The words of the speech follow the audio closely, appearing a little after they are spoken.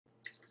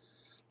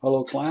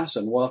Hello class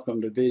and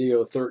welcome to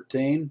video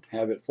 13,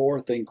 Habit 4,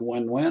 Think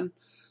Win-Win,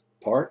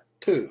 Part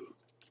 2.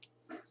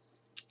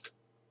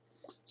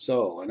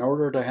 So in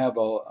order to have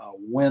a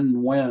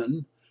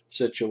win-win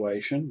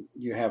situation,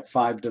 you have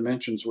 5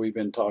 dimensions we've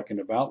been talking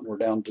about. We're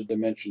down to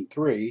dimension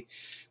 3,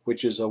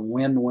 which is a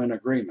win-win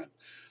agreement.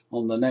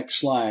 On the next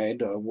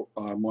slide,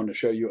 I'm going to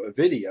show you a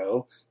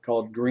video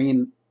called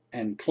Green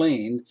and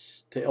Clean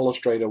to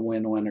illustrate a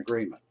win-win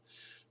agreement.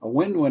 A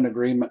win-win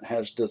agreement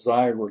has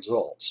desired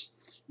results.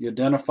 You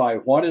identify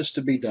what is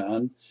to be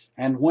done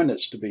and when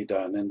it's to be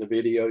done. In the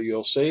video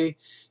you'll see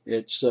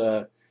it's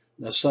the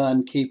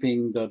son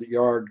keeping the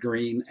yard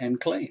green and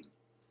clean.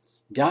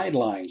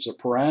 Guidelines or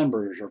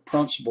parameters or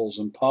principles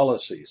and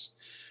policies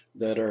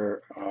that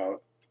are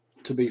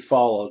to be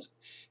followed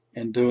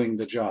in doing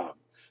the job.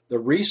 The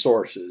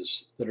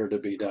resources that are to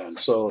be done.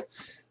 So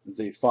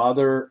the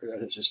father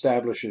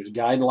establishes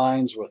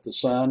guidelines with the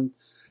son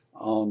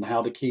on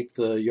how to keep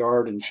the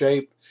yard in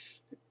shape,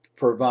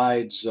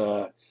 provides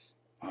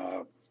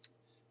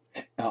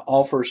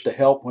offers to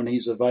help when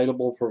he's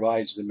available,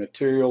 provides the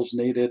materials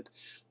needed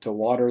to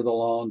water the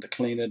lawn, to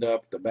clean it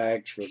up, the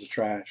bags for the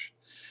trash.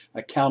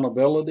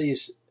 Accountability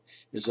is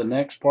the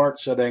next part,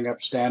 setting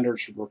up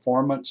standards for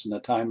performance and the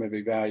time of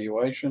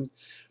evaluation.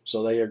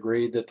 So they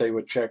agreed that they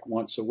would check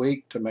once a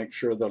week to make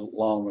sure the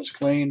lawn was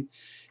clean.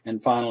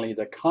 And finally,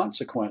 the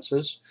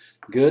consequences,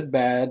 good,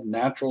 bad,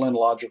 natural and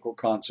logical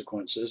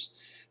consequences,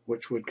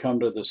 which would come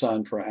to the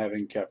son for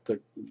having kept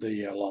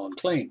the lawn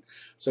clean.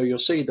 So you'll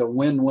see the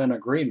win-win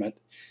agreement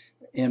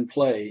in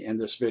play in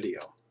this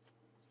video.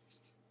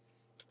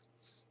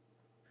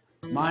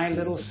 My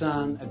little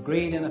son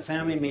agreed in a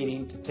family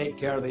meeting to take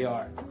care of the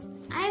yard.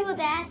 I will,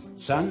 Dad.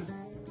 Son,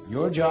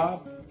 your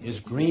job is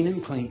green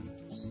and clean.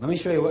 Let me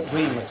show you what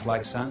green looks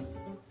like, son.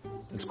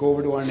 Let's go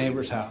over to our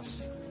neighbor's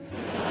house.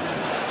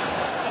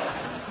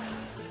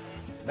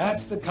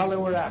 That's the color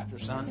we're after,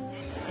 son.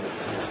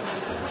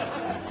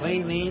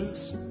 Clean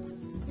means,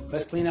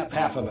 let's clean up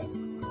half of it.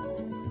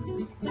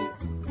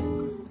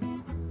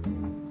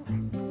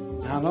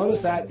 Now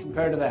notice that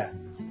compared to that.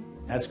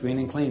 That's green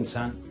and clean,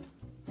 son.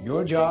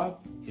 Your job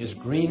is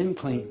green and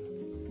clean.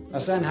 Now,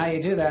 son, how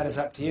you do that is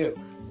up to you.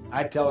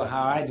 I'd tell you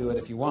how I do it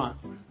if you want.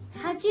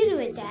 How'd you do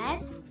it,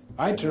 Dad?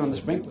 I turn on the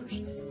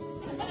sprinklers.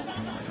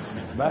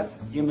 But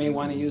you may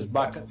want to use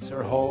buckets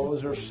or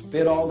hose or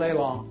spit all day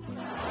long.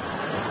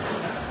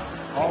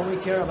 All we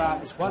care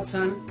about is what,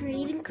 son?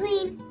 Green and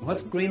clean.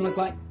 What's green look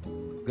like?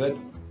 Good.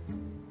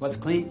 What's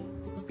clean?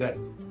 Good.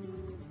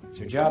 It's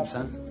your job,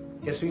 son.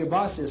 Guess who your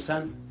boss is,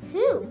 son?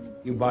 Who?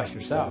 You boss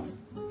yourself.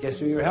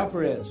 Guess who your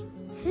helper is?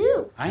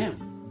 Who? I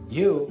am.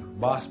 You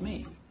boss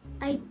me.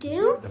 I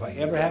do? If I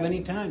ever have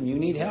any time you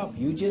need help,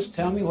 you just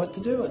tell me what to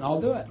do and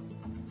I'll do it.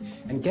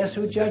 And guess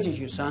who judges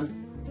you,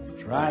 son?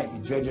 That's right, you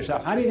judge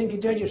yourself. How do you think you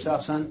judge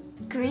yourself, son?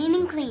 Green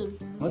and clean.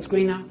 What's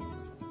green now?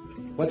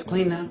 What's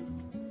clean now?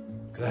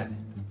 Good.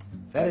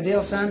 Is that a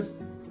deal, son?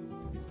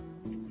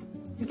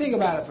 You think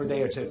about it for a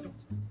day or two.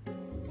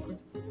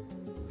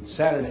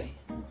 Saturday.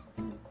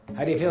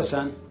 How do you feel,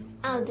 son?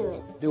 I'll do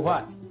it. Do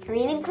what?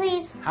 Green and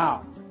clean.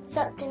 How? It's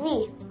up to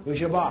me.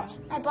 Who's your boss?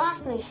 I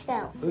boss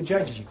myself. Who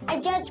judges you? I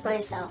judge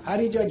myself. How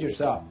do you judge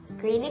yourself?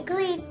 Green and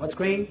clean. What's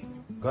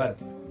green? Good.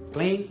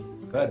 Clean?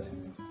 Good.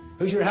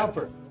 Who's your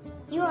helper?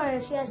 You are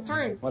if you have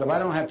time. What if I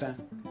don't have time?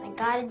 I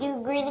gotta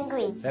do green and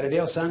clean. Is that a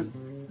deal, son?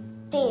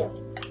 Deal.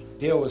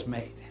 Deal was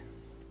made.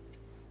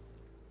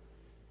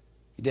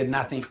 You did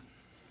nothing.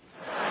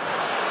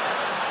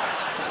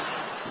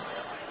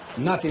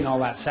 Nothing all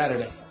that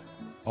Saturday.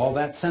 All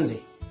that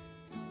Sunday.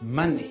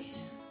 Monday.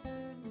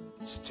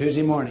 It's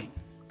Tuesday morning.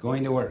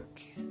 Going to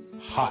work.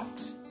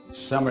 Hot.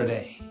 Summer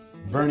day.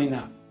 Burning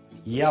up.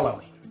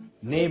 Yellowing.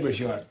 Neighbor's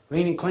yard.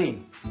 Green and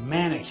clean.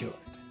 Manicured.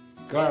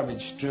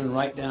 Garbage strewn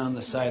right down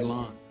the side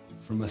lawn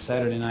from a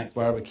Saturday night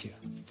barbecue.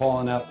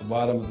 Falling out the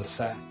bottom of the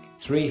sack.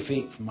 3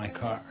 feet from my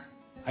car.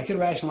 I could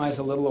rationalize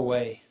a little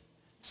away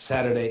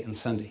Saturday and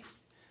Sunday.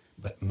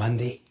 But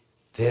Monday,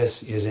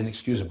 this is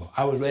inexcusable.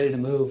 I was ready to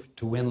move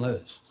to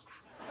win-lose.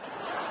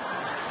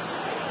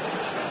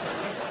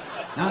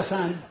 Now,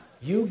 son,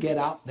 you get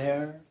out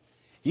there,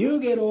 you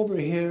get over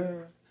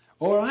here,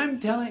 or I'm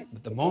telling,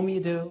 but the moment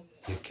you do,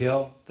 you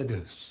kill the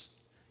goose.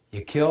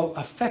 You kill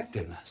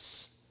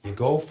effectiveness. You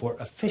go for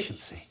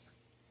efficiency.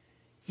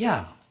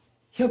 Yeah,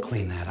 he'll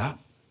clean that up.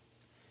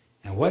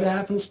 And what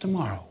happens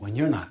tomorrow when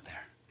you're not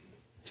there?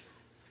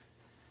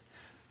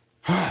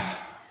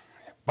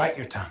 Bite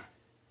your tongue.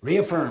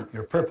 Reaffirm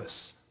your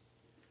purpose.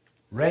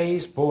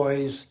 Raise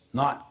boys,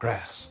 not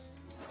grass.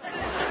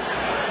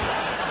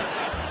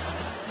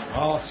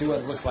 I'll see what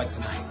it looks like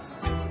tonight.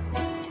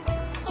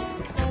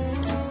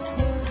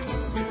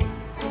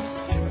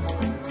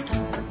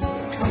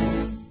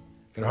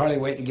 Could hardly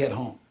wait to get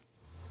home.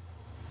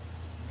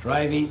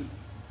 Driving,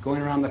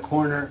 going around the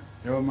corner,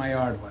 there where my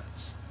yard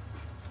was.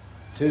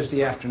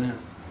 Tuesday afternoon,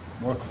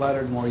 more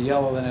cluttered, more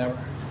yellow than ever.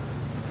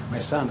 My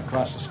son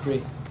across the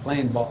street,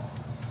 playing ball.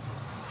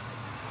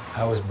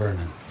 I was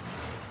burning.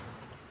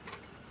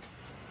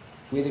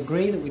 We'd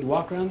agreed that we'd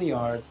walk around the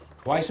yard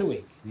twice a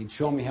week, and he'd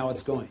show me how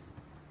it's going.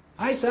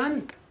 Hi,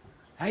 son.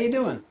 How you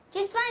doing?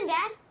 Just fine,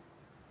 Dad.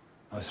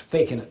 I was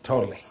faking it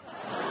totally.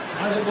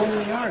 How's it going in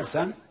the yard,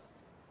 son?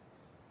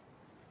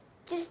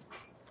 Just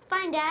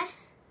fine, Dad.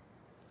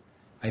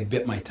 I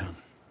bit my tongue.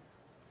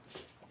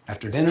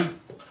 After dinner,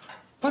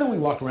 why don't we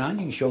walk around?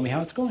 You can show me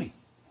how it's going.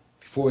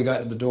 Before we got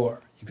to the door,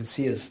 you could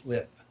see his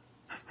lip.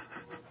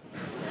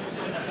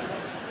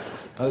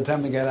 By the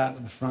time we got out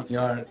to the front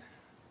yard,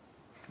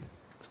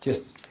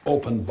 just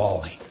open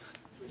bawling.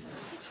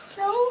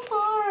 So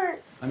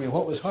hard. I mean,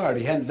 what was hard?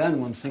 He hadn't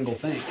done one single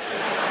thing.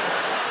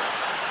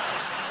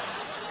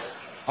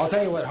 I'll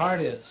tell you what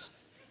hard is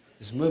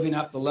moving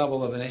up the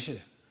level of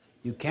initiative.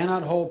 You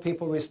cannot hold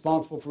people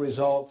responsible for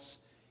results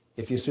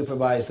if you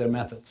supervise their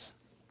methods.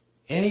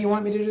 Anything you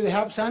want me to do to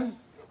help, son?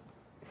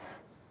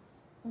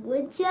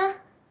 Would ya?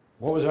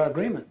 What was our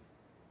agreement?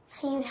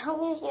 So you'd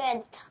help me if you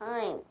had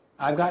time.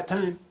 I've got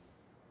time.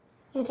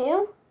 You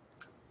do?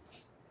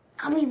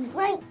 I'll be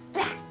right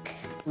back.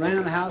 Ran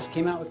in the house,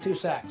 came out with 2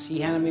 sacks. He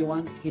handed me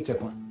one, he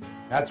took one.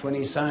 That's when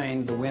he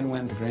signed the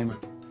win-win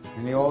agreement.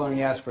 And he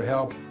only asked for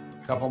help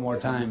a couple more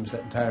times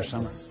that entire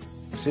summer.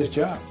 It's his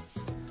job.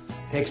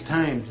 It takes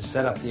time to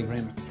set up the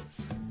agreement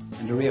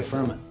and to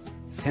reaffirm it.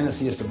 The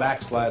tendency is to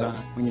backslide on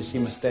it when you see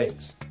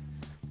mistakes.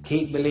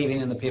 Keep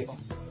believing in the people,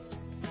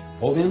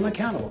 holding them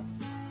accountable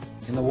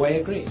in the way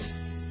agreed.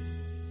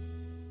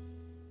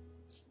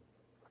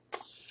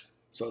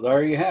 So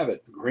there you have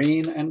it,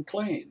 green and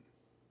clean.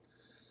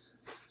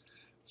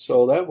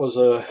 So that was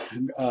a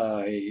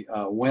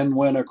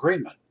win-win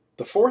agreement.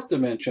 The fourth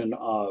dimension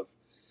of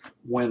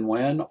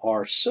win-win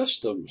are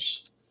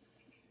systems.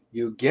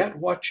 You get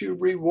what you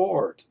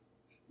reward.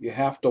 You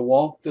have to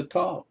walk the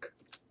talk.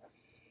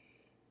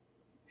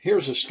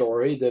 Here's a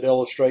story that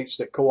illustrates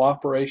that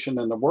cooperation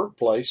in the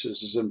workplace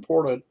is as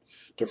important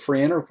to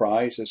free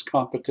enterprise as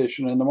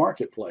competition in the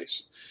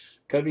marketplace.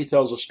 Covey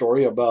tells a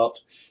story about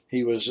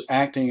he was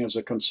acting as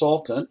a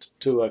consultant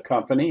to a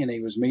company and he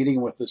was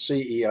meeting with the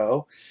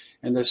CEO,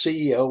 and the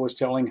CEO was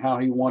telling how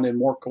he wanted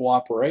more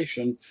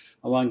cooperation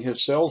among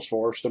his sales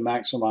force to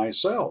maximize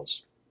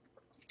sales.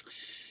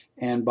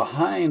 And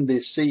behind the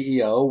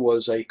CEO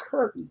was a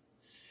curtain.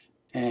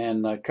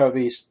 And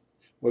Covey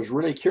was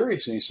really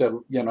curious, and he said,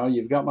 you know,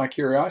 you've got my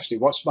curiosity.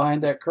 What's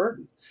behind that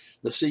curtain?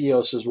 The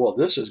CEO says, well,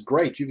 this is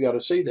great. You've got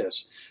to see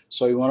this.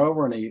 So he went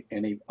over and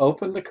he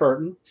opened the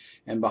curtain,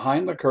 and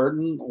behind the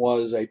curtain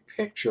was a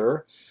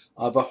picture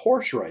of a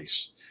horse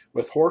race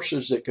with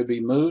horses that could be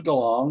moved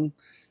along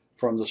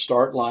from the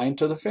start line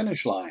to the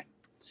finish line.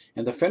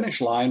 And the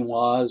finish line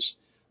was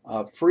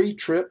a free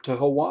trip to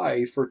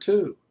Hawaii for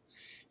 2.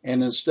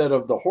 And instead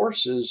of the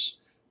horses'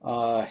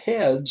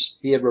 heads,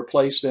 he had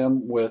replaced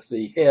them with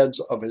the heads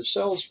of his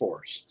sales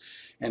force.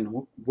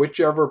 And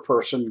whichever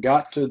person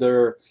got to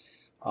their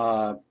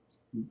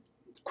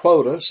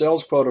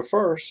sales quota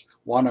first,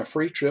 won a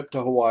free trip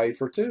to Hawaii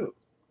for 2.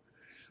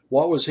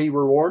 What was he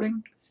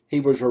rewarding? He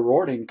was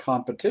rewarding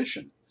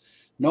competition.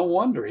 No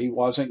wonder he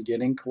wasn't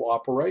getting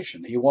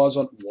cooperation. He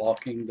wasn't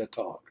walking the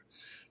talk.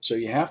 So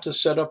you have to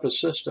set up a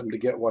system to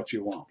get what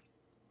you want.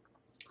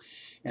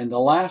 And the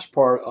last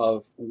part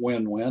of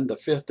win-win, the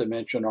fifth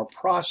dimension, are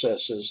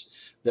processes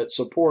that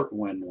support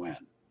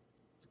win-win.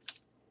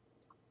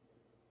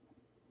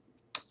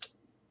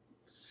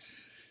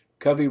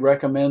 Covey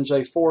recommends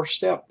a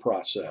 4-step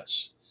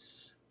process.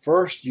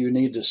 First, you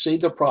need to see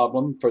the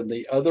problem from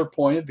the other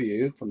point of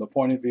view, from the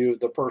point of view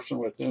of the person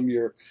with whom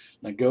you're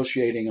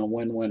negotiating a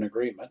win-win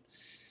agreement.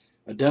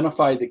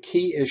 Identify the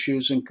key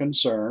issues and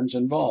concerns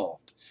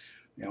involved.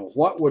 You know,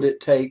 what would it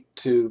take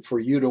for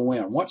you to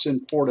win? What's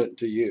important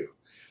to you?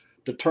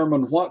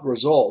 Determine what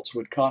results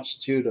would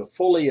constitute a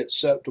fully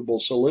acceptable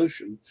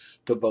solution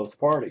to both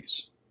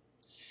parties.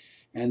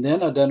 And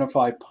then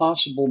identify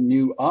possible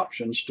new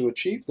options to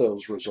achieve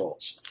those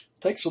results.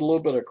 It takes a little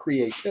bit of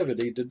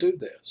creativity to do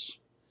this.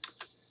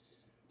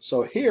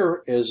 So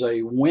here is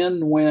a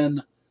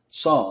win-win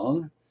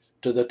song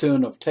to the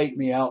tune of Take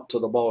Me Out to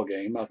the Ball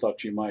Game. I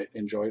thought you might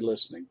enjoy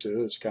listening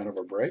to. It's kind of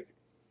a break.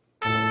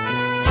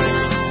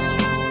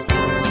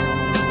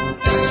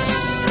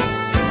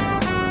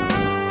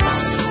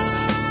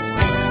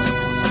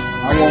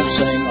 I won't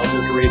sing, I'll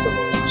just read the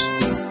words.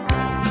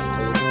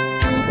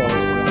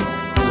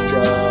 Each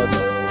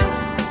other,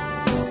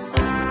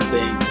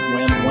 being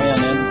win-win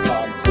in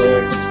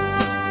conflict.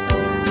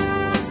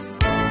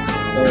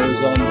 There's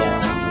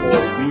enough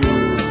for you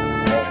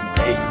and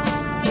me.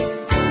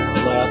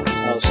 Let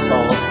us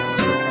talk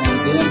and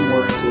then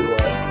work to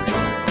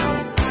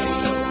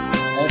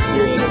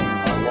getting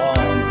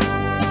along.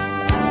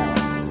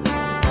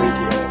 We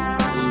give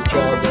each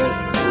other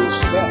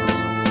respect.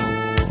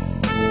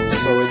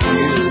 So it's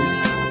you,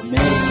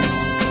 me,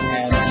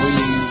 and we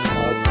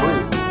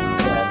agree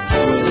that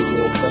we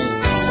will think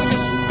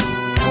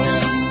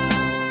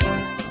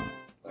win-win.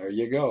 There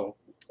you go.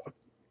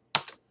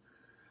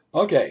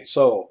 Okay,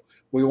 so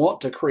we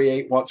want to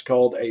create what's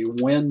called a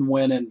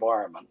win-win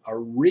environment, a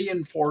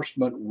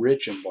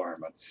reinforcement-rich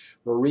environment,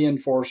 where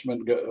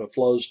reinforcement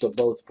flows to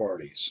both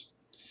parties.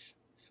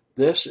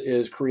 This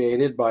is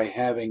created by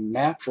having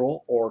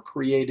natural or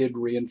created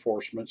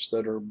reinforcements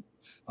that are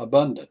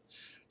abundant.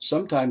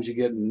 Sometimes you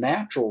get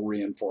natural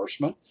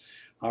reinforcement.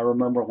 I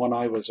remember when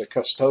I was a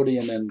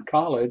custodian in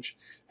college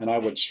and I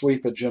would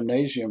sweep a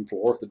gymnasium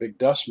floor with a big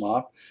dust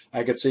mop.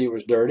 I could see it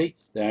was dirty,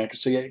 then I could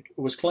see it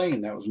was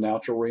clean. That was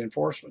natural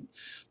reinforcement.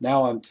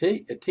 Now I'm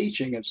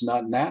teaching, it's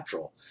not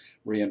natural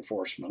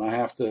reinforcement. I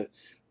have to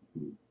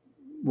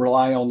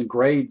rely on the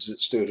grades that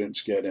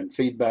students get and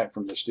feedback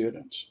from the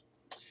students.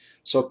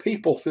 So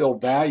people feel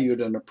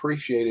valued and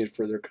appreciated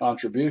for their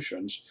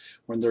contributions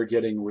when they're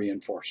getting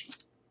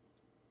reinforcement.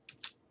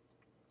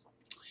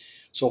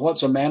 So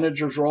what's a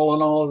manager's role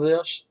in all of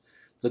this?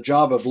 The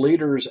job of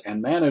leaders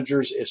and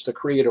managers is to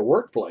create a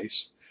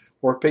workplace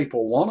where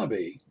people want to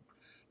be,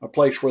 a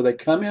place where they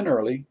come in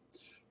early,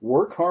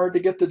 work hard to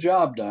get the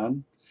job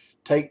done,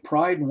 take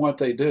pride in what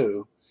they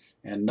do,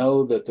 and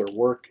know that their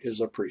work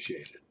is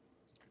appreciated.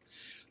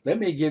 Let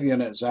me give you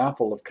an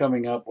example of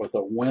coming up with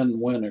a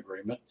win-win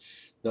agreement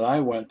that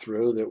I went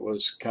through that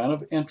was kind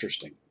of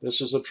interesting.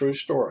 This is a true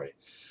story.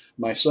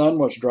 My son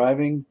was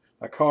driving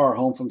a car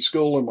home from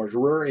school and was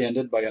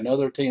rear-ended by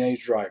another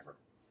teenage driver.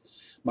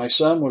 My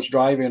son was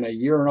driving a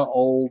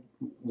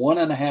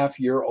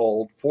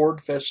 1.5-year-old Ford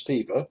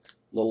Festiva,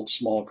 little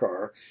small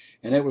car,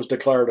 and it was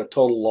declared a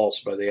total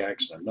loss by the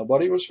accident.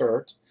 Nobody was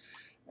hurt,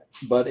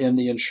 but in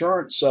the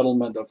insurance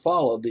settlement that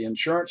followed, the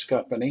insurance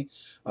company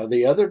of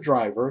the other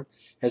driver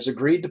has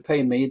agreed to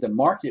pay me the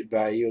market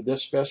value of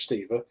this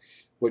Festiva,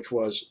 which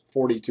was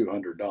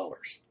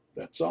 $4,200.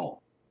 That's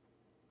all.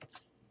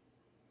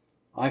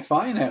 I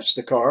financed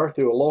the car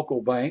through a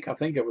local bank. I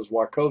think it was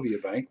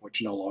Wachovia Bank,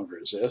 which no longer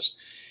exists.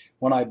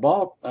 When I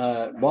bought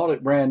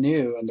it brand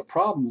new, and the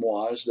problem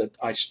was that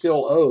I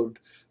still owed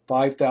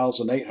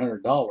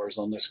 $5,800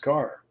 on this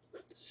car.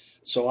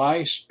 So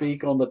I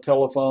speak on the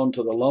telephone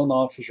to the loan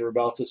officer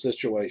about the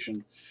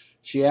situation.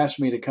 She asked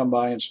me to come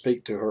by and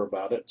speak to her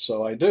about it,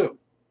 so I do.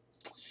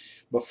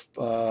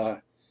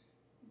 Before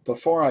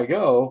I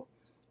go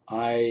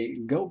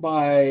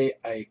by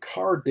a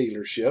car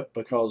dealership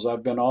because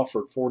I've been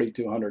offered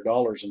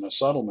 $4,200 in a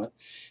settlement,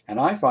 and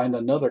I find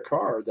another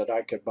car that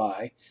I could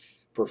buy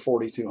for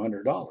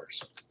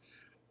 $4,200.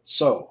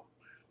 So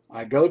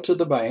I go to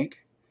the bank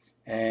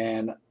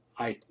and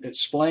I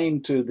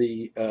explain to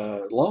the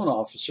loan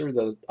officer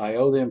that I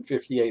owe them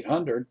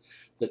 $5,800.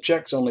 The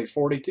check's only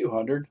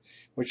 $4,200,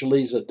 which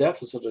leaves a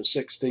deficit of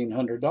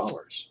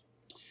 $1,600.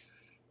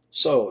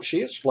 So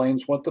she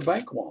explains what the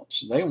bank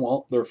wants. They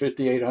want their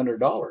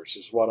 $5,800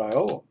 is what I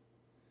owe them.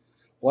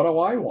 What do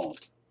I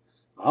want?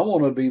 I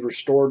want to be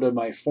restored to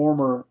my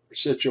former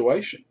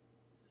situation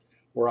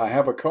where I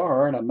have a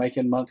car and I'm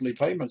making monthly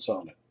payments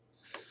on it.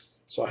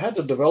 So I had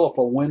to develop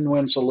a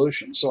win-win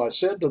solution. So I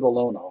said to the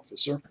loan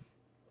officer,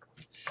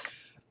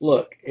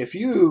 look, if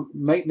you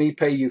make me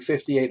pay you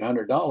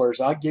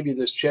 $5,800, I'll give you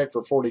this check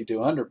for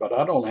 $4,200, but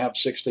I don't have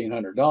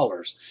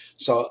 $1,600.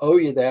 So I owe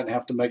you that and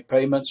have to make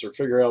payments or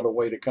figure out a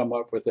way to come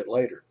up with it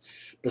later.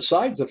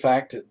 Besides the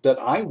fact that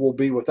I will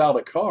be without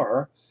a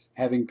car,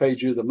 having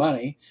paid you the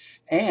money,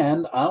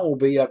 and I will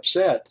be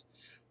upset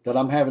that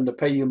I'm having to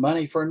pay you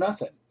money for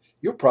nothing.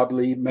 You'll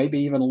probably maybe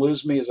even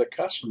lose me as a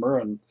customer,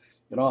 and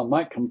I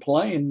might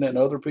complain and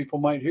other people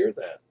might hear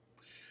that.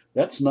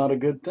 That's not a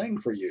good thing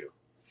for you.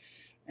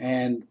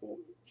 And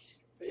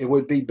it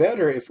would be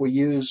better if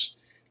we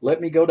let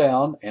me go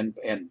down and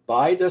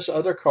buy this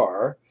other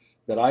car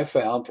that I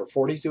found for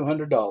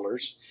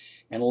 $4,200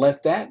 and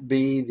let that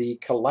be the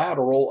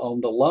collateral on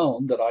the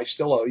loan that I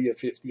still owe you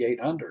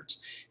 $5,800.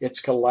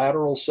 It's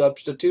collateral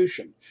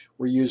substitution.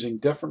 We're using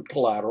different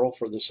collateral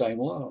for the same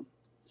loan.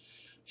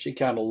 She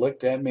kind of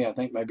looked at me, I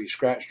think maybe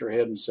scratched her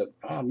head and said,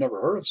 I've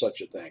never heard of such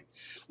a thing.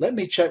 Let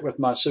me check with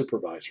my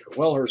supervisor.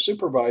 Well, her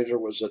supervisor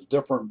was a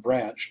different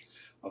branch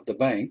of the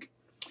bank.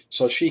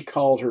 So she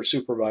called her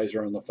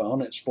supervisor on the phone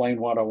and explained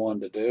what I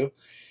wanted to do.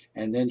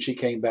 And then she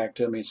came back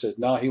to me and said,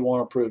 no, he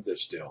won't approve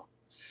this deal.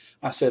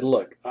 I said,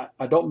 look,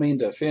 I don't mean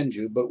to offend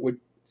you, but would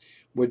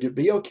it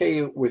be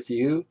okay with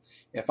you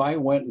if I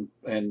went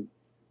and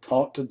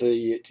talked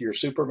to your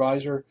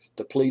supervisor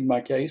to plead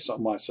my case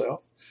on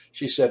myself?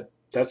 She said,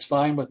 that's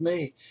fine with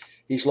me.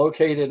 He's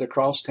located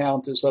across town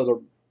at this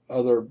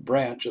other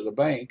branch of the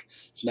bank.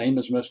 His name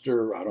is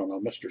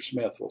Mr.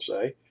 Smith, we'll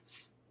say.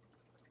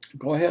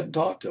 Go ahead and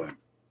talk to him.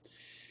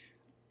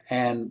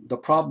 And the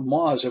problem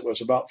was it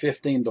was about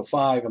 15 to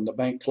 5 and the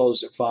bank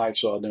closed at 5,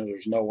 so I knew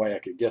there's no way I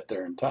could get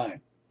there in time.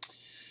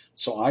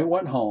 So I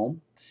went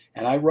home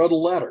and I wrote a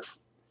letter.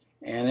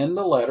 And in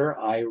the letter,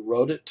 I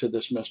wrote it to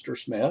this Mr.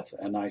 Smith,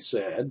 and I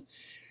said,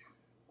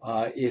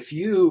 if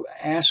you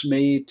ask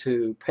me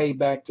to pay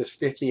back this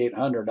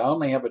 $5,800, I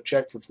only have a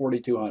check for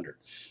 $4,200.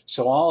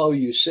 So I'll owe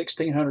you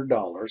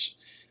 $1,600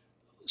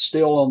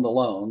 still on the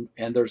loan,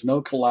 and there's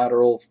no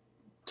collateral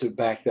to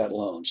back that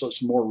loan. So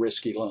it's a more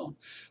risky loan.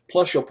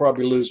 Plus, you'll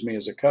probably lose me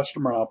as a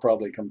customer. I'll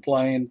probably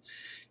complain.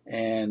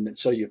 And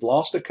so you've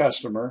lost a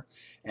customer,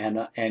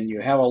 and you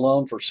have a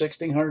loan for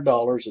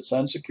 $1,600. It's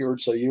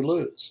unsecured, so you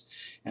lose.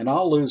 And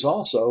I'll lose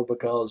also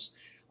because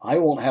I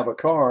won't have a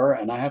car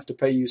and I have to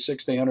pay you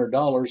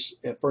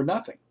 $1,600 for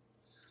nothing.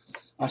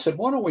 I said,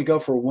 why don't we go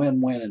for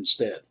win-win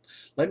instead?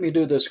 Let me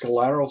do this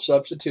collateral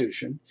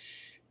substitution.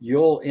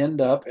 You'll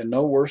end up in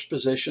no worse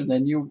position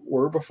than you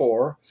were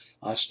before.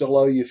 I still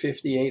owe you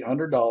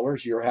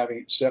 $5,800. You're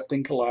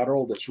accepting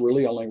collateral that's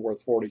really only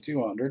worth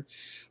 $4,200,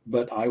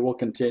 but I will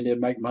continue to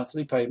make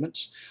monthly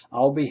payments.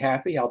 I'll be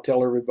happy. I'll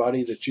tell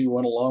everybody that you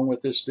went along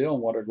with this deal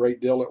and what a great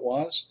deal it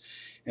was.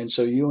 And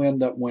so you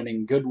end up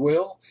winning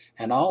goodwill,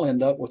 and I'll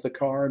end up with a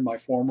car in my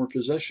former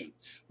position.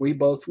 We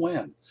both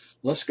win.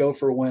 Let's go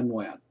for a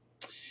win-win.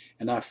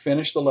 And I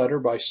finished the letter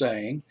by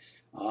saying,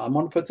 I'm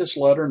going to put this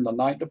letter in the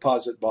night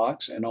deposit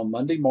box, and on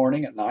Monday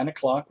morning at 9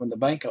 o'clock when the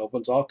bank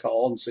opens, I'll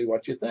call and see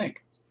what you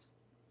think.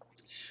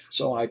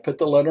 So I put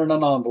the letter in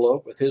an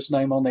envelope with his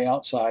name on the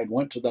outside,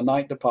 went to the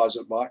night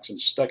deposit box,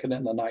 and stuck it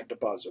in the night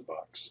deposit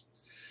box.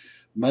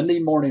 Monday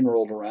morning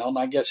rolled around.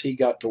 I guess he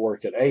got to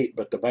work at 8,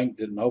 but the bank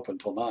didn't open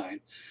till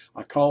 9.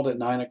 I called at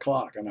 9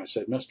 o'clock, and I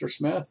said, Mr.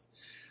 Smith,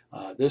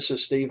 this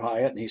is Steve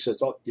Hyatt. And he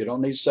says, oh, you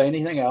don't need to say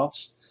anything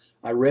else.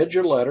 I read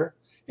your letter,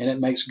 and it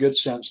makes good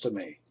sense to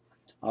me.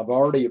 I've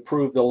already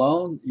approved the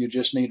loan. You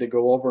just need to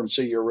go over and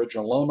see your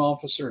original loan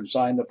officer and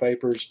sign the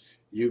papers.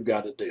 You've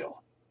got a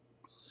deal.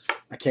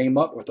 I came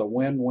up with a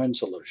win-win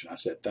solution. I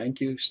said, thank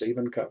you,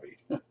 Stephen Covey,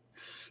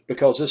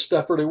 because this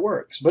stuff really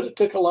works. But it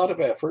took a lot of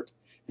effort,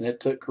 and it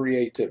took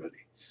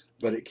creativity,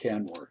 but it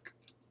can work.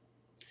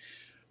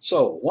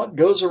 So what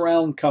goes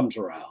around comes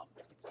around.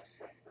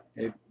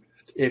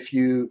 If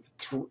you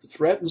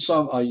threaten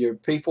some of your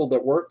people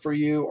that work for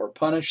you or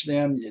punish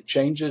them, it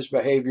changes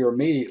behavior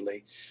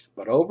immediately.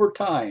 But over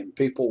time,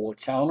 people will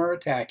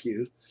counterattack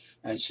you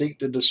and seek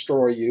to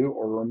destroy you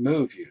or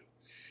remove you.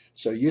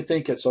 So you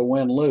think it's a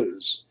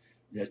win-lose,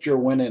 that you're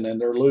winning and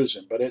they're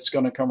losing, but it's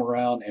going to come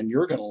around and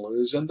you're going to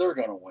lose and they're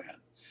going to win.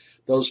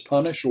 Those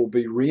punished will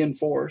be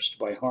reinforced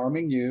by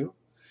harming you.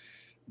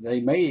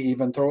 They may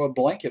even throw a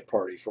blanket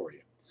party for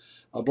you.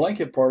 A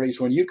blanket party is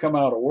when you come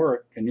out of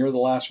work and you're the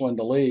last one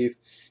to leave,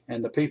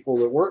 and the people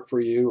that work for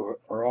you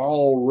are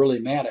all really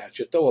mad at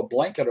you. Throw a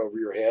blanket over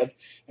your head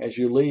as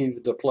you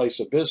leave the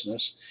place of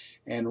business,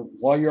 and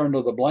while you're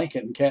under the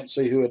blanket and can't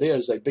see who it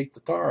is, they beat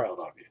the tar out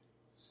of you.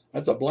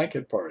 That's a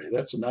blanket party.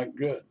 That's not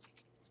good.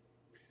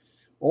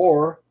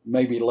 Or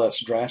maybe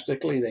less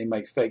drastically, they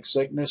make fake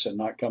sickness and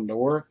not come to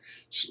work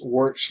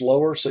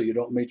slower so you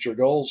don't meet your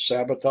goals,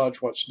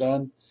 sabotage what's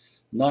done.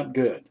 Not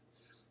good.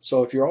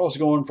 So if you're always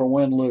going for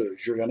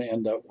win-lose, you're going to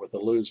end up with a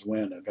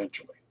lose-win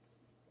eventually.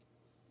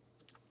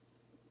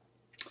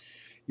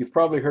 You've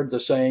probably heard the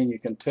saying, you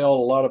can tell a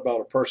lot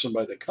about a person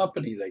by the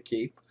company they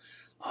keep.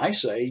 I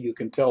say you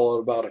can tell a lot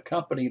about a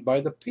company by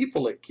the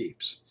people it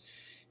keeps.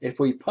 If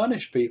we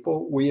punish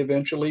people, we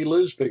eventually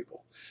lose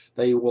people.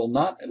 They will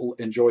not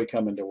enjoy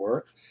coming to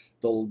work.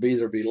 They'll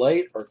either be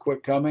late or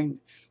quit coming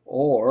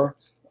or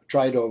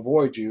try to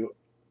avoid you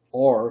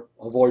or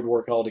avoid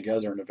work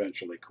altogether and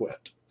eventually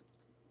quit.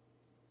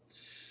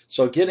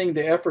 So getting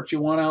the effort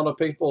you want out of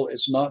people,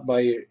 it's not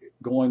by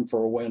going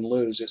for a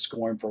win-lose, it's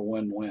going for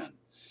win-win.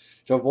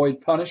 To avoid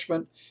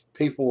punishment,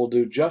 people will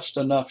do just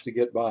enough to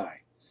get by.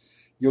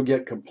 You'll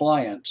get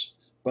compliance,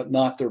 but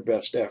not their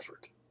best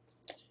effort.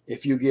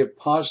 If you give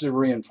positive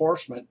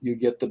reinforcement, you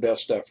get the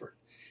best effort.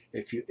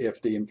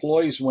 If the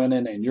employee's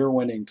winning and you're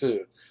winning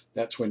too,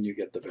 that's when you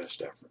get the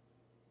best effort.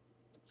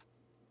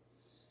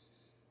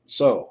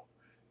 So,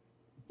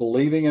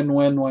 believing in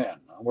win-win.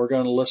 We're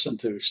going to listen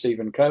to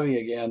Stephen Covey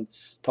again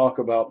talk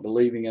about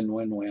believing in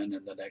win-win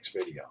in the next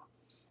video.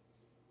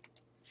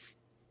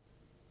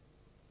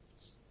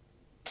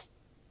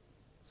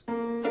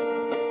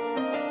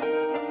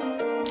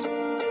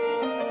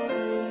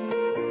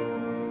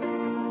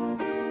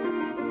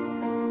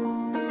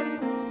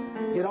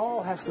 It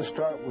all has to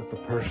start with the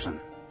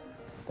person.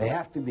 They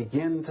have to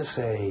begin to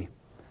say,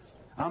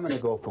 I'm going to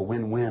go for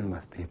win-win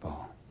with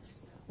people.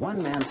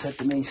 One man said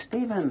to me,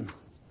 Stephen,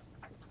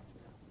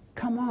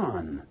 come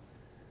on.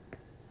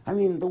 I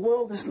mean, the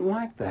world isn't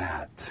like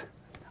that.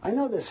 I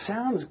know this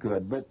sounds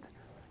good, but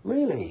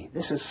really,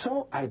 this is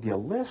so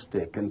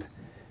idealistic, and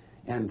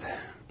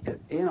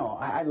you know,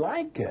 I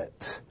like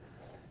it,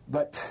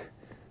 but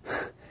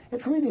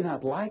it's really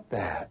not like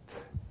that.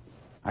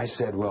 I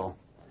said, well,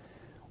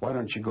 why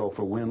don't you go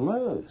for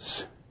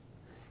win-lose?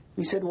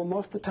 He said, well,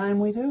 most of the time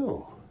we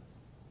do.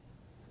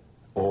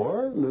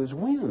 Or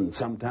lose-win.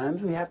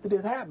 Sometimes we have to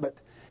do that, but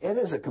it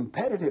is a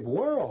competitive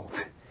world.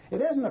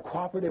 It isn't a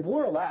cooperative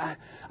world. I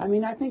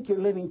mean, I think you're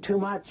living too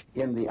much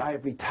in the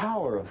ivory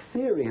tower of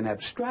theory and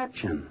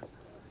abstraction.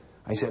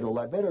 I said, well,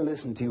 I better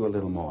listen to you a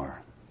little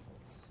more.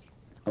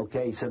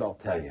 Okay, he said, I'll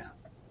tell you.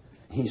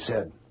 He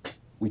said,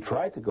 we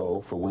tried to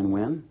go for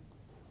win-win.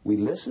 We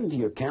listened to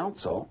your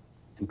counsel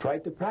and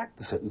tried to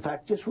practice it. In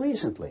fact, just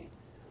recently,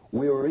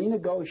 we were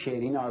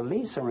renegotiating our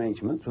lease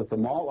arrangements with the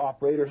mall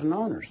operators and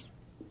owners.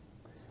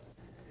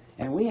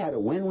 And we had a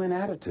win-win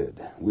attitude.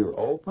 We were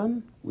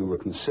open. We were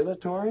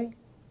conciliatory.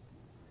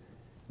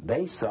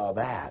 They saw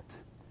that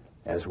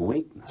as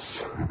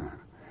weakness,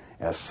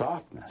 as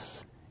softness,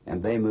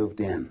 and they moved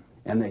in,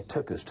 and they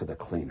took us to the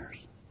cleaners.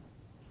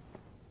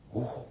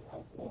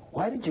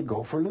 Why did you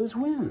go for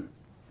lose-win?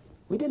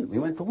 We didn't. We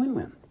went for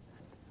win-win.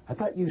 I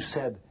thought you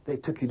said they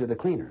took you to the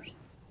cleaners.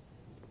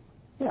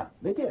 Yeah,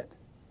 they did.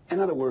 In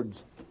other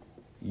words,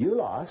 you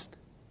lost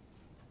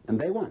and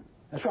they won.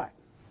 That's right.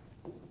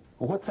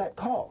 Well, what's that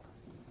called?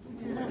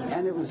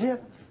 And it was if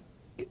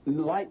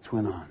lights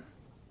went on.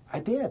 I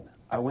did.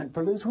 I went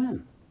for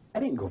lose-win. I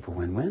didn't go for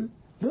win-win.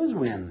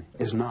 Lose-win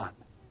is not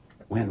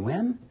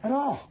win-win at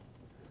all.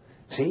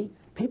 See,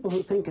 people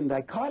who think in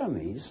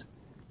dichotomies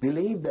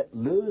believe that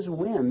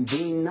lose-win,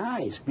 being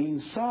nice, being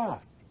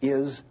soft,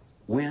 is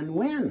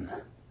win-win.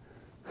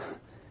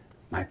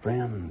 My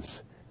friends,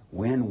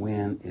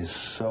 win-win is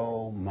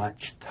so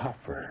much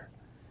tougher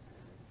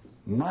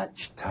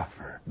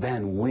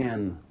than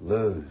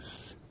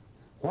win-lose.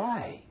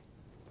 Why?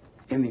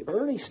 In the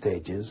early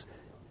stages,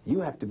 you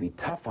have to be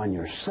tough on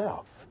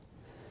yourself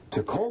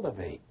to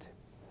cultivate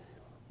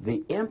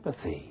the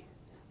empathy,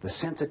 the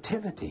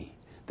sensitivity,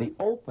 the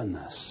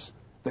openness,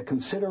 the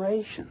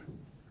consideration,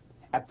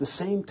 at the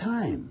same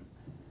time,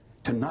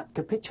 to not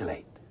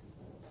capitulate.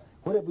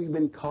 What have we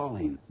been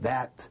calling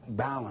that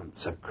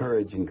balance of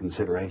courage and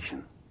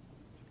consideration?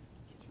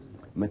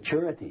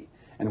 Maturity.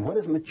 And what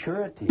is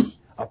maturity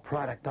a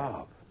product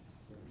of?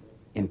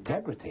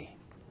 Integrity.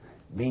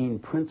 Being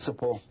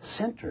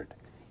principle-centered,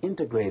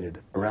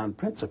 integrated around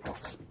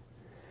principles.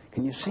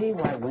 Can you see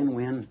why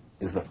win-win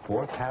is the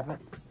fourth habit,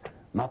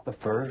 not the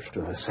first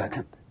or the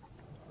second?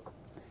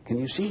 Can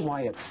you see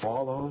why it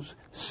follows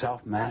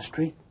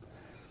self-mastery?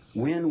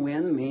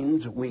 Win-win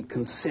means we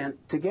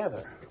consent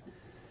together.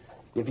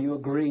 If you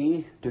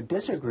agree to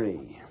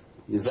disagree,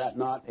 is that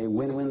not a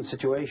win-win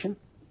situation?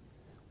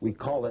 We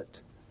call it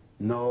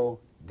no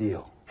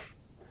deal.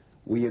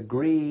 We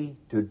agree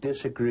to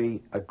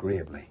disagree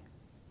agreeably.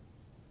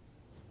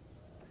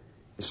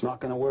 It's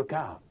not going to work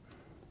out.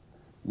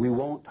 We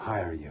won't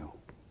hire you.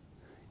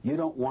 You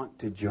don't want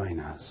to join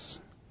us.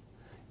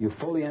 You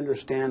fully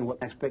understand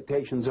what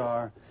expectations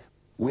are.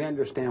 We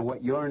understand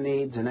what your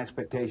needs and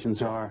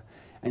expectations are,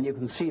 and you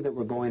can see that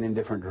we're going in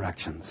different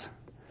directions.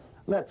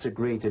 Let's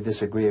agree to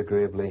disagree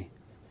agreeably.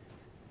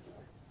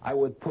 I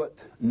would put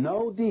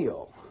no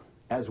deal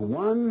as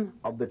one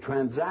of the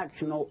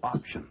transactional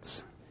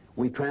options.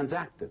 We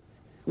transacted.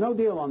 No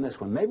deal on this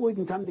one. Maybe we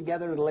can come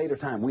together at a later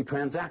time. We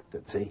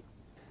transacted, see?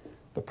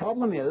 The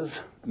problem is,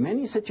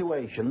 many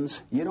situations,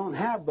 you don't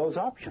have those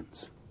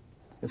options.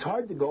 It's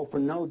hard to go for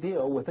no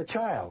deal with a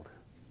child.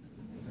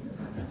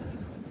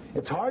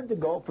 It's hard to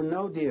go for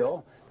no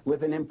deal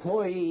with an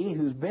employee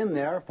who's been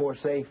there for,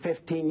 say,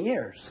 15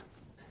 years.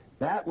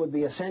 That would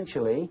be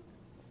essentially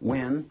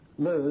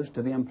win-lose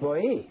to the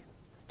employee,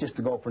 just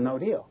to go for no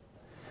deal.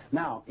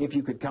 Now, if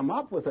you could come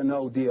up with a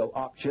no-deal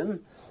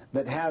option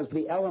that has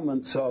the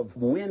elements of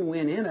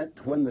win-win in it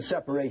when the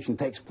separation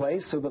takes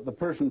place so that the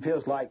person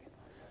feels like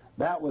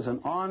that was an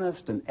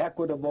honest and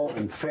equitable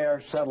and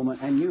fair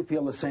settlement and you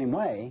feel the same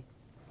way,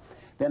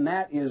 then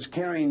that is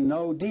carrying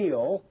no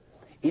deal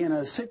in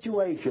a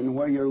situation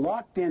where you're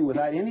locked in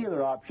without any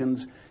other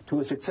options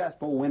to a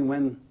successful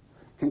win-win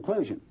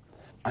conclusion.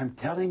 I'm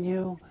telling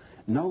you,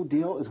 no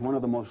deal is one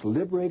of the most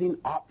liberating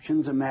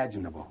options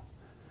imaginable.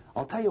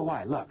 I'll tell you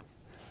why. Look,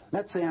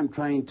 let's say I'm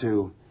trying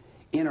to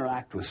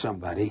interact with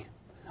somebody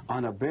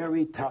on a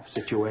very tough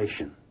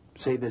situation.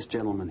 Say this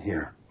gentleman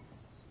here.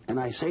 And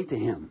I say to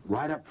him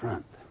right up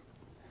front,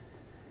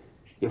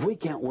 if we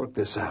can't work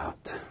this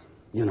out,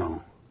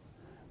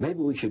 maybe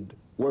we should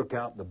work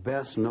out the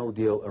best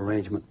no-deal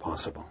arrangement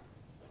possible.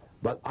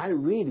 But I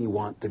really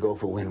want to go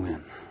for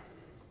win-win.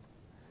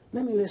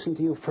 Let me listen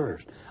to you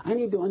first. I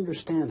need to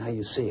understand how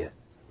you see it.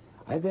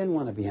 I then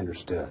want to be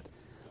understood.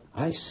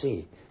 I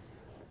see.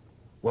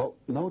 Well,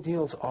 no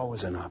deal's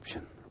always an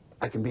option.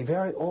 I can be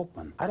very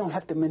open. I don't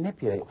have to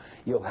manipulate.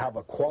 You'll have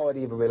a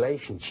quality of a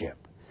relationship.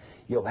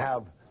 You'll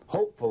have,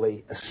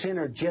 hopefully, a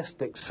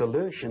synergistic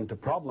solution to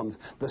problems.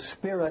 The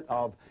spirit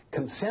of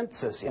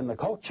consensus in the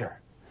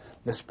culture.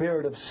 The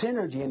spirit of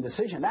synergy and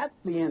decision. That's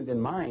the end in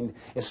mind.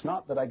 It's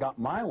not that I got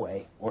my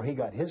way or he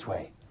got his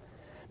way.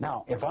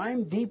 Now, if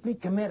I'm deeply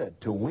committed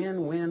to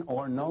win-win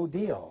or no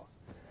deal,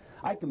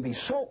 I can be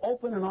so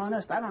open and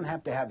honest, I don't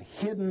have to have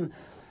hidden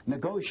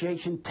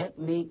negotiation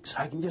techniques.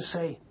 I can just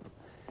say,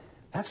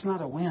 that's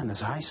not a win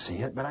as I see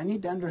it, but I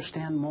need to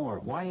understand more.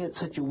 Why it's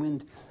such a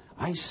win,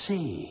 I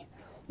see.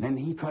 Then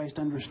he tries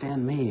to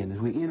understand me, and as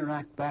we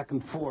interact back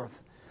and forth,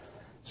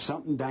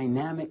 something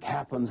dynamic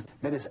happens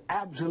that is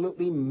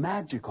absolutely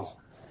magical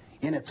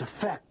in its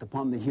effect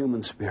upon the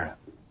human spirit.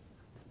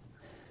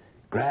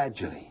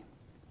 Gradually,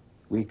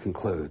 we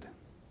conclude,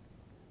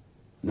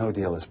 no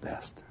deal is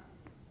best.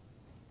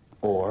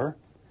 Or,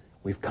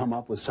 we've come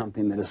up with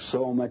something that is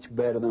so much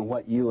better than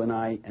what you and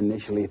I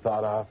initially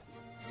thought of.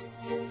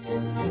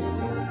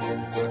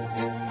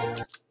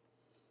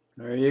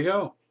 There you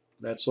go.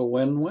 That's a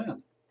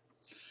win-win.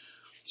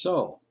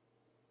 So,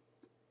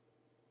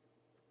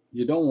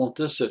 you don't want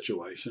this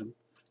situation.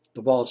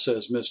 The boss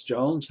says, Miss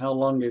Jones, how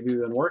long have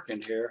you been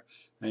working here?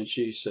 And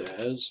she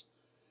says,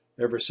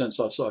 ever since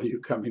I saw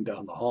you coming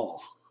down the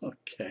hall.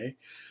 Okay.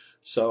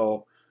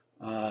 So,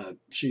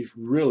 she's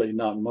really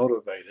not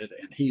motivated,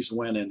 and he's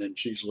winning and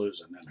she's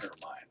losing in her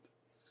mind.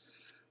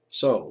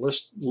 So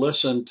let's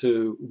listen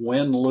to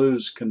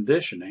win-lose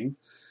conditioning,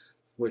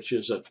 which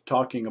is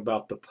talking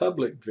about the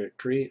public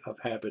victory of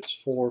habits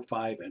 4,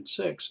 5, and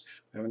 6.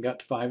 We haven't got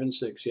to 5 and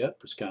 6 yet,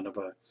 but it's kind of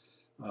a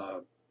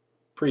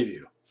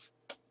preview.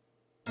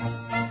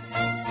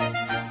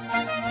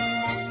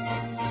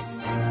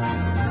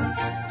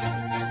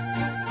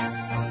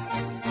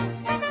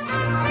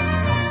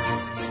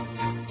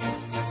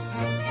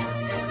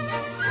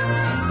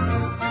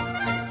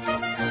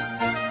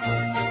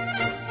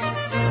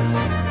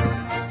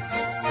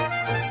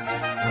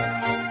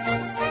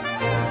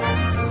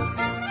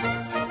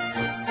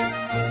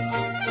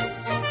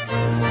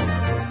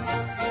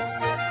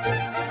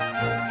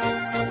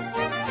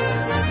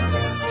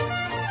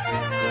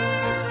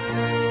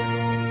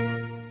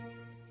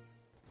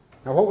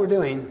 Now what we're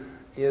doing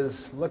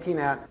is looking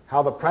at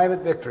how the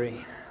private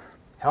victory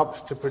helps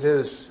to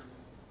produce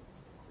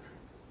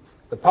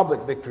the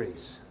public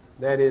victories,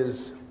 that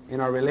is,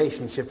 in our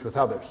relationships with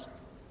others.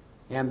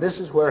 And this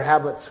is where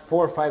habits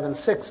 4, 5, and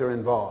 6 are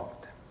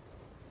involved.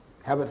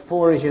 Habit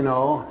 4, as you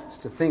know, is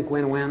to think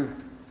win-win.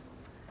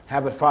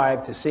 Habit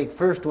 5, to seek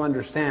first to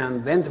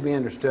understand, then to be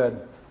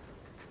understood.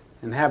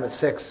 And habit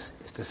 6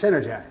 is to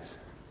synergize.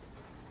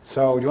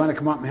 So do you want to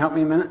come up and help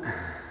me a minute?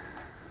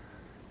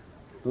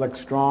 Look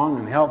strong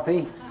and healthy.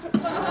 Need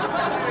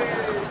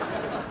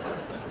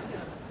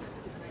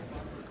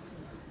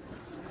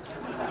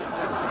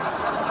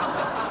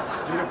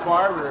a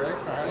barber,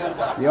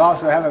 eh? You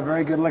also have a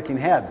very good-looking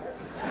head.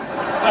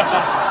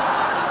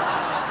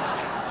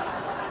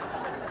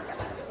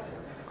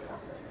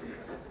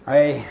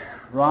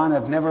 Ron,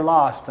 have never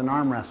lost an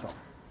arm wrestle.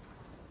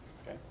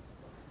 Okay.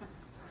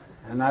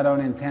 And I don't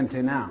intend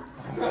to now.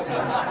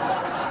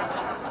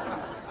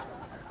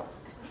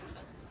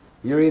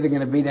 You're either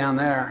going to be down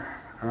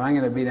there or I'm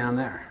going to be down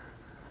there.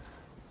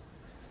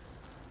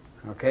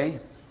 Okay?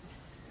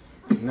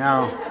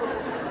 Now,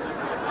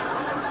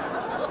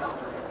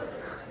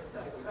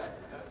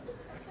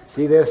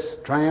 see this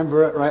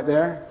triumvirate right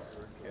there?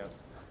 Yes.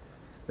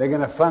 They're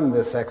going to fund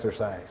this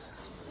exercise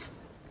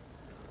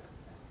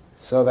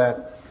so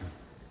that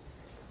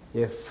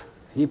if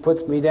he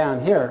puts me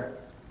down here,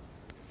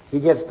 he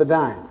gets the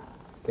dime.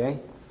 Okay?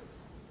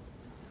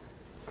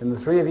 Can the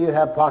three of you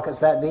have pockets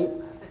that deep?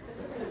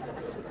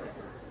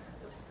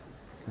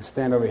 Let's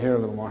stand over here a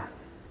little more.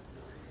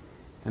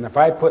 And if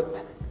I put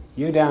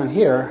you down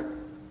here,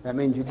 that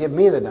means you give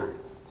me the dime.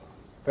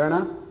 Fair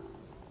enough?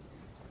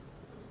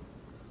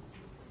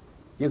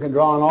 You can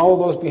draw on all of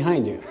those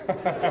behind you.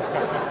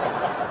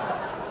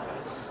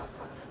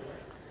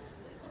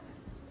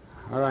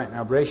 All right,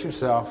 now brace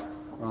yourself,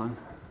 Ron.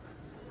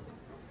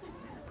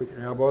 Put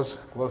your elbows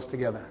close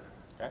together.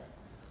 Okay.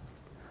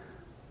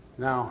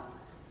 Now,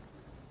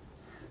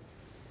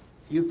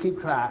 you keep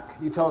track.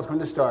 You tell us when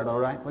to start, all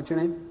right? What's your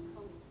name?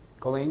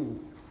 Colleen.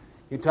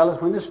 You tell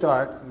us when to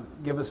start.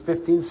 Give us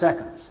 15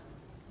 seconds,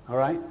 all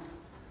right?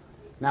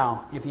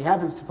 Now, if he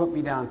happens to put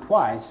me down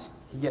twice,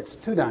 he gets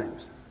 2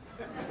 dimes.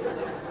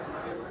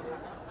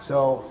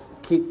 So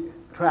keep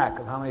track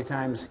of how many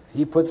times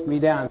he puts me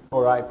down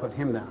or I put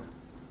him down.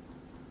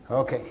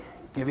 Okay,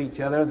 give each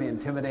other the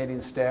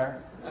intimidating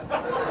stare.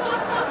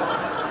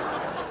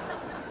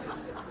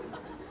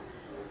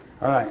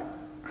 All right.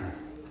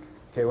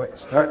 Okay, wait,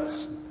 start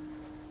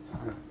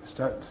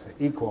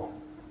equal.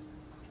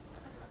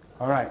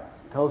 All right,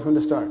 tell us when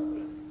to start.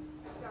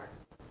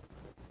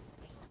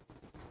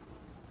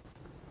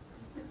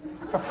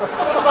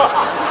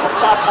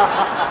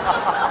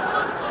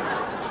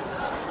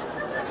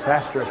 It's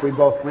faster if we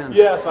both win.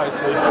 Yes, I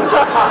see.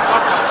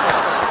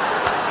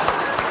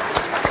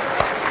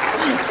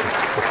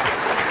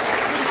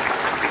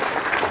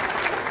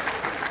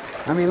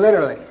 I mean,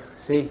 literally,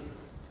 see,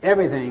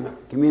 everything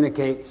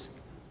communicates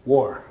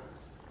war,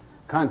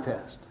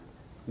 contest,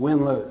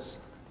 win-lose.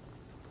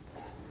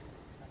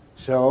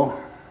 So,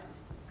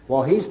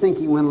 while he's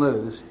thinking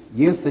win-lose,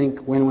 you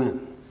think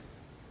win-win.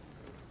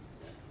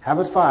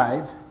 Habit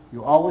 5,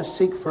 you always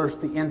seek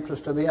first the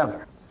interest of the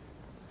other.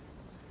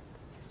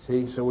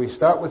 See, so we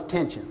start with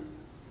tension,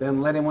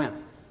 then let him win.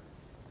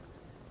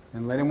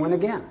 Then let him win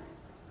again.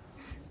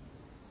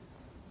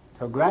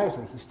 So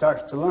gradually he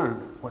starts to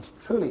learn what's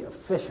truly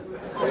efficient.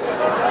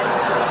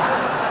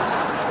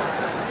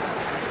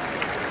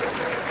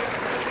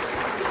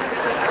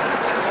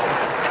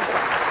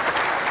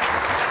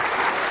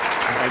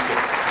 Thank you.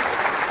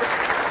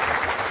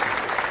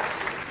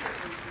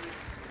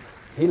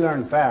 He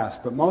learned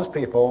fast, but most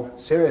people,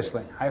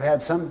 seriously, I've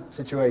had some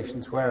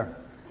situations where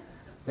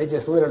they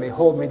just literally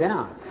hold me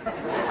down.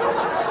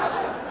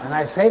 And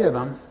I say to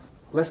them,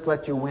 let's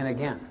let you win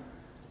again.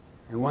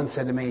 And one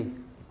said to me,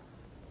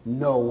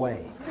 no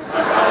way.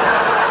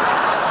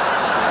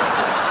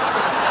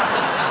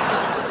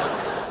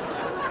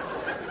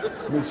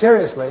 I mean,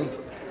 seriously,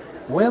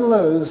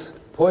 win-lose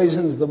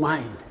poisons the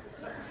mind.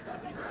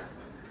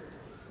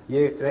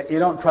 You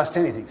don't trust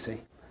anything,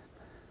 see?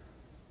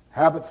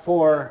 Habit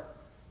 4,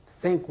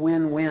 think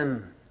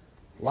win-win.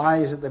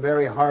 lies at the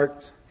very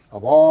heart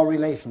of all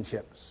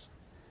relationships.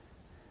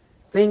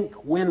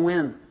 Think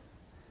win-win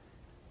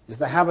is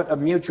the habit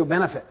of mutual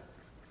benefit.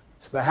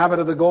 It's the habit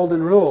of the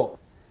golden rule.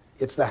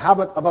 It's the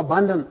habit of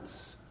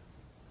abundance.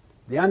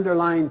 The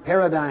underlying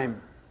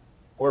paradigm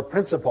or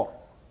principle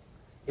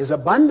is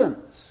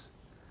abundance.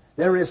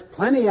 There is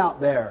plenty out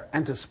there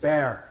and to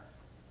spare.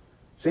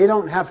 So you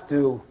don't have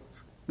to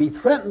be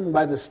threatened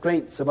by the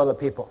strengths of other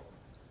people.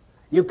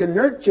 You can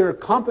nurture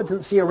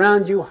competency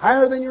around you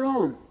higher than your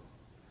own.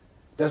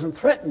 It doesn't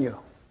threaten you.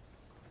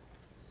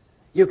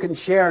 You can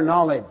share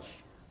knowledge.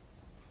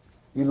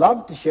 You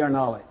love to share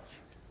knowledge.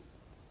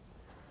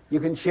 You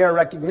can share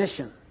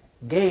recognition,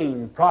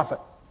 gain, profit.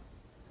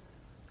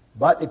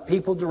 But if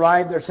people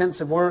derive their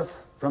sense of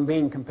worth from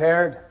being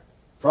compared,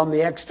 from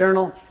the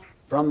external,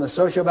 from the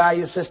social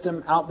value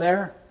system out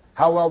there,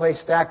 how well they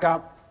stack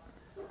up,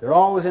 they're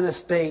always in a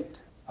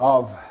state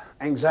of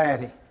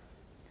anxiety.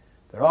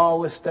 They're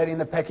always studying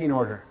the pecking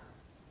order.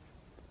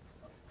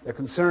 They're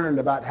concerned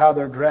about how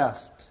they're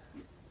dressed,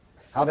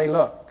 how they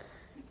look.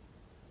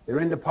 They're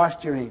into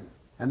posturing,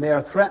 and they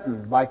are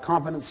threatened by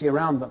competency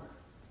around them.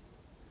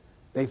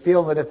 They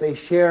feel that if they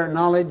share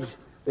knowledge,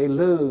 they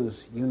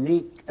lose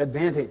unique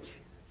advantage.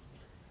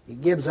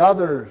 It gives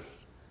others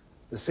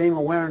the same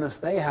awareness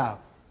they have.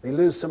 They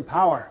lose some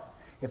power.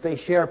 If they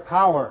share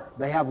power,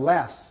 they have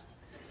less.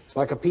 It's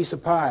like a piece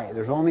of pie.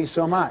 There's only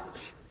so much.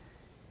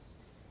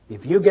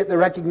 If you get the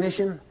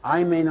recognition,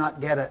 I may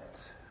not get it.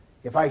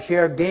 If I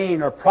share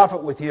gain or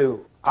profit with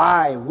you,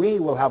 we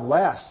will have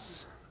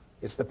less.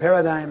 It's the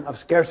paradigm of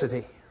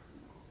scarcity,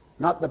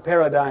 not the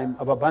paradigm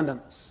of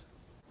abundance.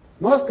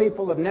 Most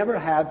people have never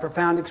had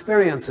profound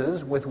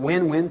experiences with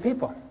win-win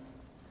people.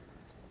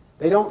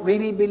 They don't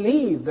really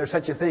believe there's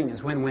such a thing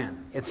as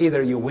win-win. It's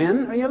either you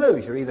win or you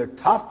lose. You're either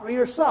tough or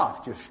you're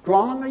soft. You're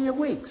strong or you're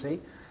weak, see?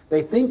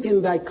 They think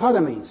in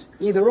dichotomies,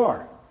 either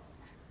or.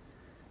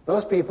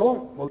 Those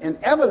people will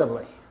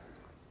inevitably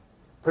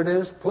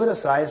produce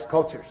politicized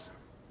cultures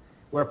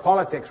where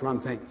politics run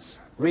things,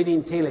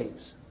 reading tea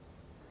leaves,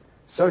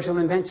 social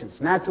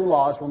inventions, natural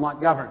laws will not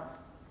govern.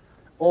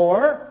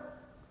 Or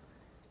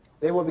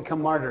they will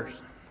become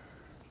martyrs.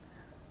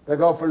 They'll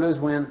go for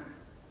lose-win,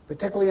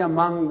 particularly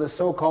among the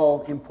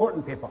so-called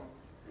important people.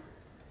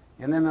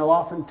 And then they'll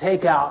often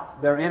take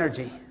out their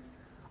energy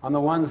on the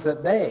ones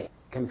that they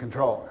can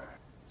control,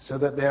 so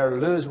that they're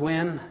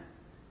lose-win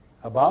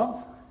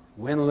above,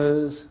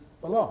 win-lose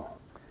below.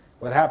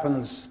 What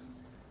happens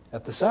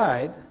at the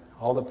side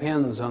all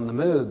depends on the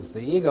moods,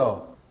 the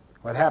ego.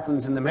 What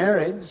happens in the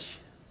marriage,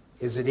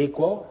 is it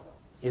equal?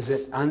 Is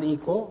it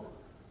unequal?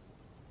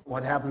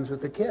 What happens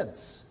with the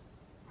kids?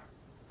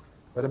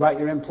 What about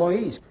your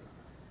employees?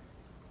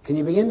 Can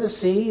you begin to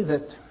see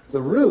that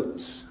the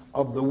roots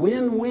of the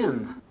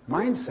win-win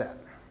mindset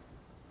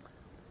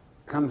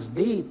comes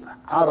deep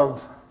out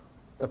of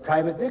the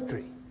private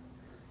victory?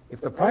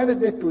 If the private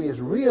victory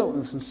is real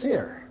and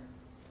sincere,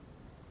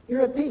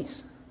 you're at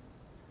peace.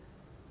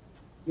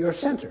 You're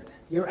centered.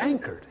 You're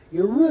anchored.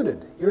 You're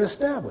rooted. You're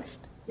established.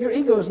 Your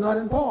ego is not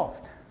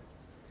involved.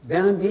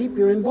 Down deep,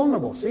 you're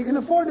invulnerable. So you can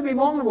afford to be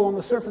vulnerable on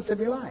the surface of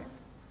your life.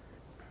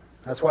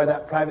 That's why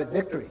that private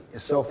victory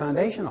is so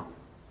foundational.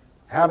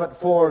 Habit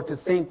 4, to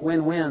think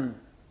win-win,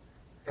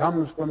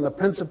 comes from the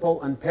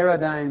principle and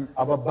paradigm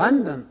of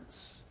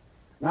abundance,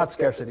 not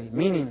scarcity,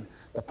 meaning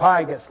the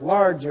pie gets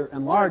larger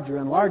and larger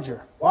and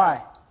larger.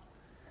 Why?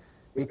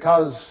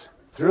 Because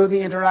through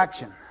the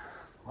interaction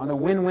on a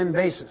win-win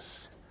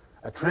basis,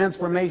 a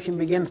transformation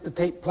begins to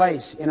take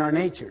place in our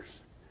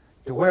natures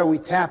to where we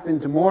tap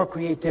into more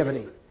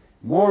creativity,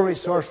 more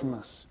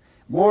resourcefulness,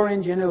 more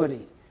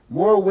ingenuity,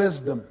 more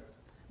wisdom,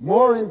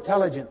 more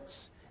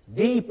intelligence,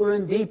 deeper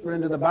and deeper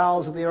into the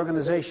bowels of the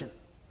organization,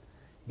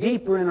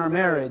 deeper in our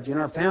marriage, in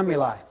our family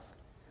life,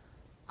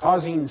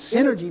 causing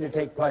synergy to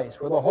take place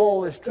where the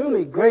whole is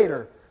truly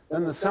greater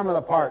than the sum of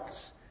the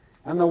parts,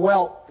 and the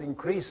wealth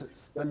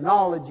increases, the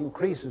knowledge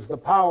increases, the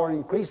power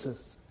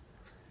increases,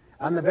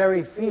 and the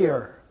very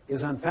fear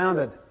is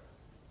unfounded.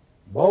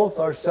 Both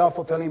are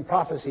self-fulfilling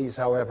prophecies,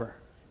 however.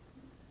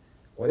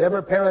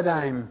 Whatever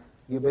paradigm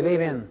you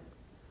believe in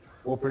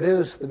will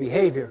produce the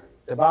behavior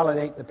to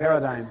validate the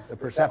paradigm, the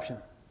perception.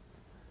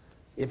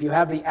 If you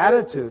have the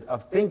attitude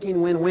of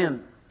thinking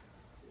win-win,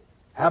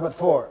 habit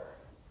 4,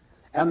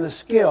 and the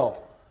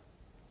skill,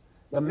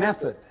 the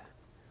method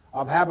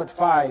of habit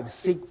 5,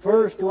 seek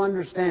first to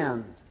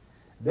understand,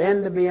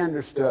 then to be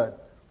understood,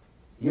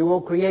 you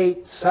will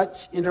create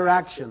such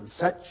interaction,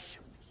 such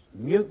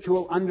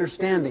mutual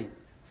understanding,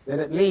 that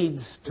it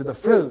leads to the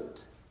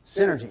fruit,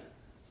 synergy,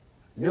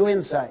 new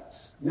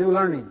insights, new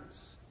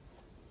learnings,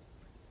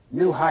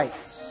 new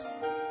heights.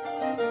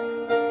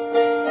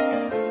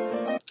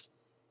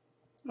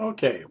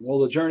 Okay, well,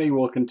 the journey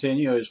will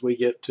continue as we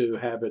get to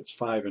habits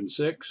 5 and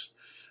 6,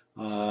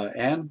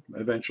 and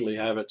eventually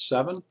habit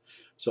 7.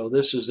 So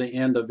this is the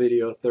end of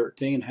video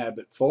 13,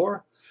 habit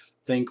 4.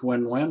 Think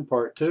Win-Win,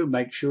 part 2.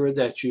 Make sure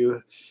that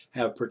you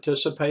have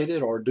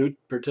participated or do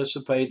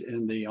participate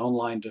in the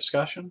online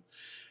discussion.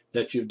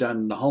 that you've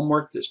done the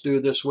homework that's due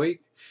this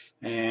week.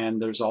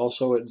 And there's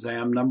also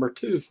exam number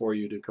 2 for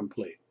you to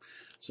complete.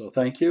 So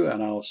thank you,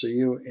 and I'll see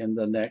you in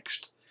the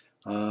next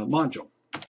module.